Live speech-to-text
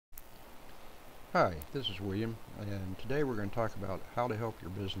Hi, this is William, and today we're going to talk about how to help your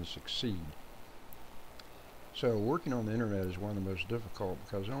business succeed. So, working on the internet is one of the most difficult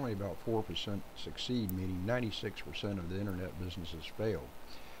because only about 4% succeed, meaning 96% of the internet businesses fail.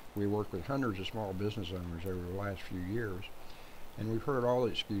 We work with hundreds of small business owners over the last few years, and we've heard all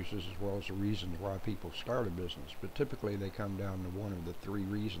the excuses as well as the reasons why people start a business, but typically they come down to one of the three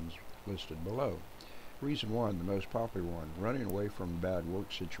reasons listed below. Reason one, the most popular one, running away from a bad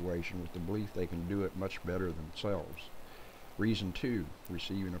work situation with the belief they can do it much better themselves. Reason two,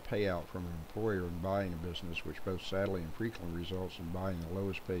 receiving a payout from an employer and buying a business, which both sadly and frequently results in buying the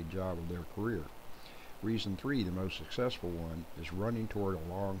lowest paid job of their career. Reason three, the most successful one, is running toward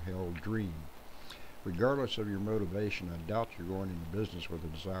a long-held dream. Regardless of your motivation, I doubt you're going into business with a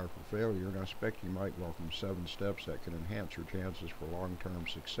desire for failure, and I expect you might welcome 7 steps that can enhance your chances for long-term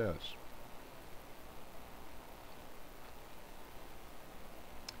success.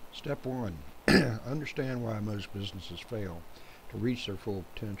 Step 1. Understand why most businesses fail to reach their full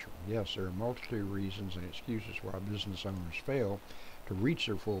potential. Yes, there are a multitude of reasons and excuses why business owners fail to reach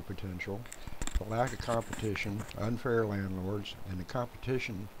their full potential. The lack of competition, unfair landlords, and the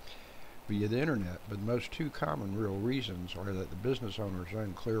competition via the internet. But the most two common real reasons are that the business owners are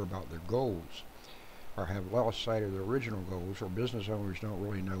unclear about their goals, or have lost sight of their original goals, or business owners don't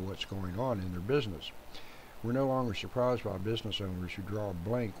really know what's going on in their business. We're no longer surprised by business owners who draw a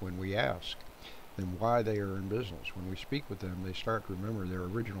blank when we ask them why they are in business. When we speak with them, they start to remember their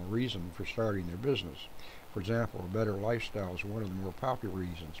original reason for starting their business. For example, a better lifestyle is one of the more popular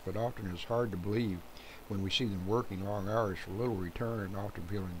reasons, but often it's hard to believe when we see them working long hours for little return and often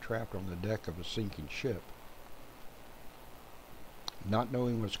feeling trapped on the deck of a sinking ship. Not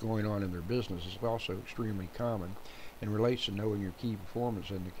knowing what's going on in their business is also extremely common and relates to knowing your key performance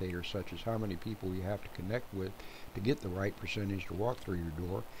indicators, such as how many people you have to connect with to get the right percentage to walk through your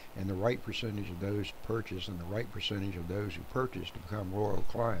door, and the right percentage of those to purchase, and the right percentage of those who purchase to become loyal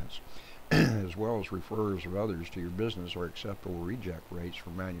clients, as well as referrals of others to your business, or acceptable reject rates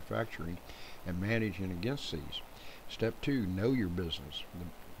for manufacturing and managing against these. Step 2, know your business.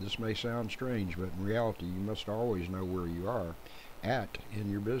 This may sound strange, but in reality you must always know where you are at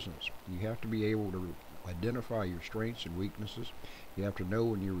in your business. You have to be able to identify your strengths and weaknesses. You have to know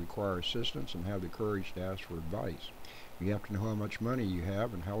when you require assistance and have the courage to ask for advice. You have to know how much money you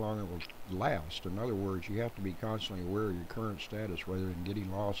have and how long it will last. In other words, you have to be constantly aware of your current status rather than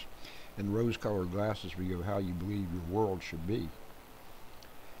getting lost in rose-colored glasses view of how you believe your world should be.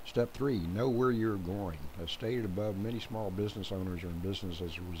 Step 3, know where you're going. As stated above, many small business owners are in business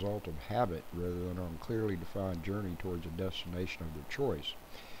as a result of habit rather than on a clearly defined journey towards a destination of their choice.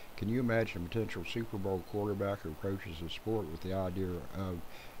 Can you imagine a potential Super Bowl quarterback who approaches the sport with the idea of,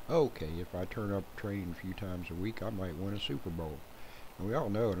 okay, if I turn up training a few times a week, I might win a Super Bowl? And we all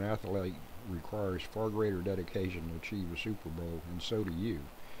know an athlete requires far greater dedication to achieve a Super Bowl, and so do you,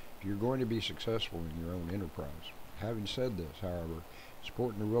 if you're going to be successful in your own enterprise. Having said this, however, it's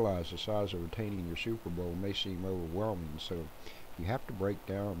important to realize the size of attaining your Super Bowl may seem overwhelming, so you have to break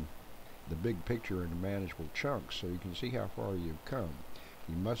down the big picture into manageable chunks so you can see how far you've come.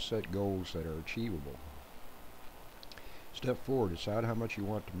 You must set goals that are achievable. Step 4, decide how much you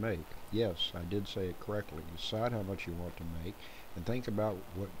want to make. Yes, I did say it correctly. Decide how much you want to make and think about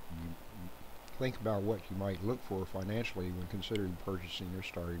what you might look for financially when considering purchasing or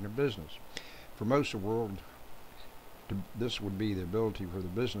starting a business. For most of the world, this would be the ability for the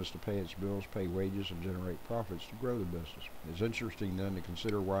business to pay its bills, pay wages, and generate profits to grow the business. It's interesting then to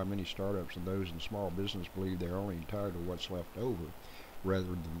consider why many startups and those in small business believe they're only entitled to what's left over, rather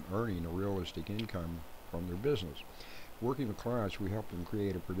than earning a realistic income from their business. Working with clients, we help them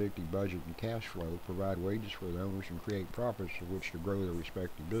create a predictive budget and cash flow, provide wages for the owners, and create profits with which to grow their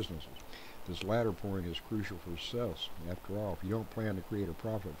respective businesses. This latter point is crucial for success. After all, if you don't plan to create a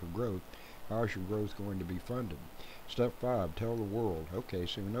profit for growth, how is your growth going to be funded? Step 5, tell the world. Okay,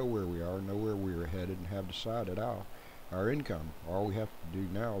 so we know where we are, know where we are headed, and have decided our income. All we have to do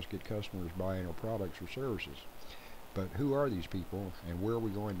now is get customers buying our products or services. But who are these people, and where are we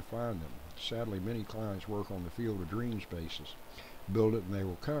going to find them? Sadly, many clients work on the field of dreams basis. Build it and they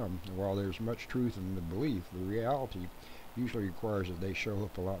will come. And while there's much truth in the belief, the reality usually requires that they show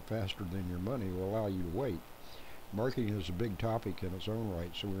up a lot faster than your money will allow you to wait. Marketing is a big topic in its own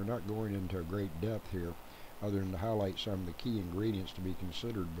right, so we're not going into a great depth here other than to highlight some of the key ingredients to be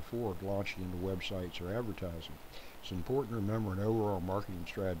considered before launching into websites or advertising. It's important to remember an overall marketing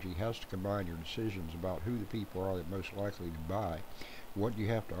strategy has to combine your decisions about who the people are that most likely to buy, what you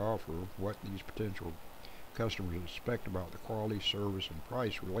have to offer, what these potential customers expect about the quality, service, and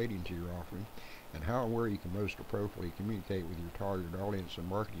price relating to your offering, and how and where you can most appropriately communicate with your target audience and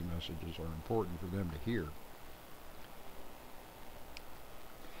marketing messages are important for them to hear.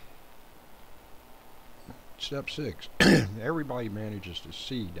 Step 6. Everybody manages to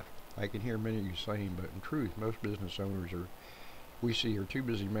seed. I can hear many of you saying, but in truth, most business owners we see are too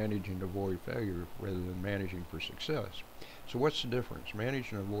busy managing to avoid failure rather than managing for success. So what's the difference?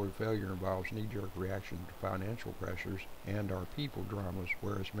 Managing to avoid failure involves knee-jerk reaction to financial pressures and our people dramas,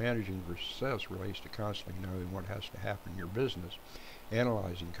 whereas managing for success relates to constantly knowing what has to happen in your business,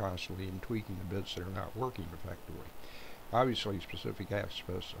 analyzing constantly, and tweaking the bits that are not working effectively. Obviously, specific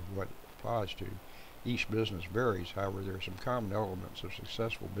aspects of what it applies to each business varies. However, there are some common elements of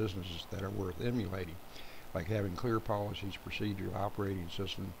successful businesses that are worth emulating, like having clear policies, procedures, operating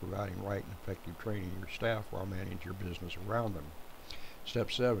systems, providing right and effective training to your staff while managing your business around them.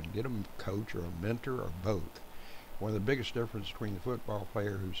 Step 7. Get a coach or a mentor or both. One of the biggest differences between the football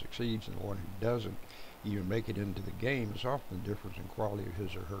player who succeeds and the one who doesn't even make it into the game is often the difference in quality of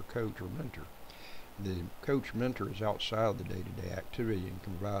his or her coach or mentor. The coach mentor is outside of the day-to-day activity and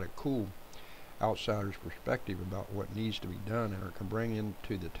can provide a cool outsider's perspective about what needs to be done, and can bring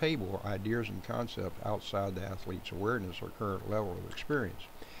into the table ideas and concepts outside the athlete's awareness or current level of experience.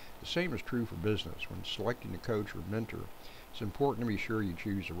 The same is true for business. When selecting a coach or mentor, it's important to be sure you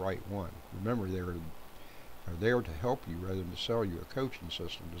choose the right one. Remember, they are there to help you rather than to sell you a coaching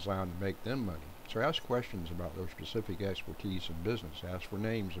system designed to make them money. So ask questions about their specific expertise in business. Ask for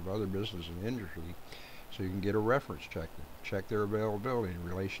names of other businesses in the industry so you can get a reference check them. Check their availability in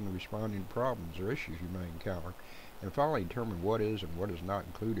relation to responding to problems or issues you may encounter, and finally determine what is and what is not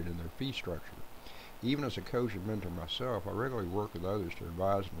included in their fee structure. Even as a coach and mentor myself, I regularly work with others to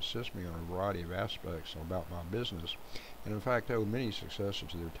advise and assist me on a variety of aspects about my business, and in fact owe many successes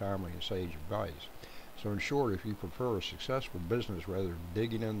to their timely and sage advice. So in short, if you prefer a successful business rather than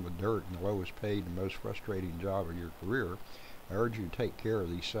digging in the dirt in the lowest paid and most frustrating job of your career, I urge you to take care of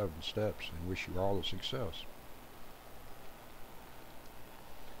these 7 steps and wish you all the success.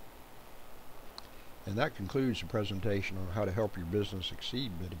 And that concludes the presentation on how to help your business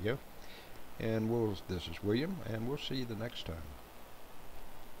succeed video. And this is William, and we'll see you the next time.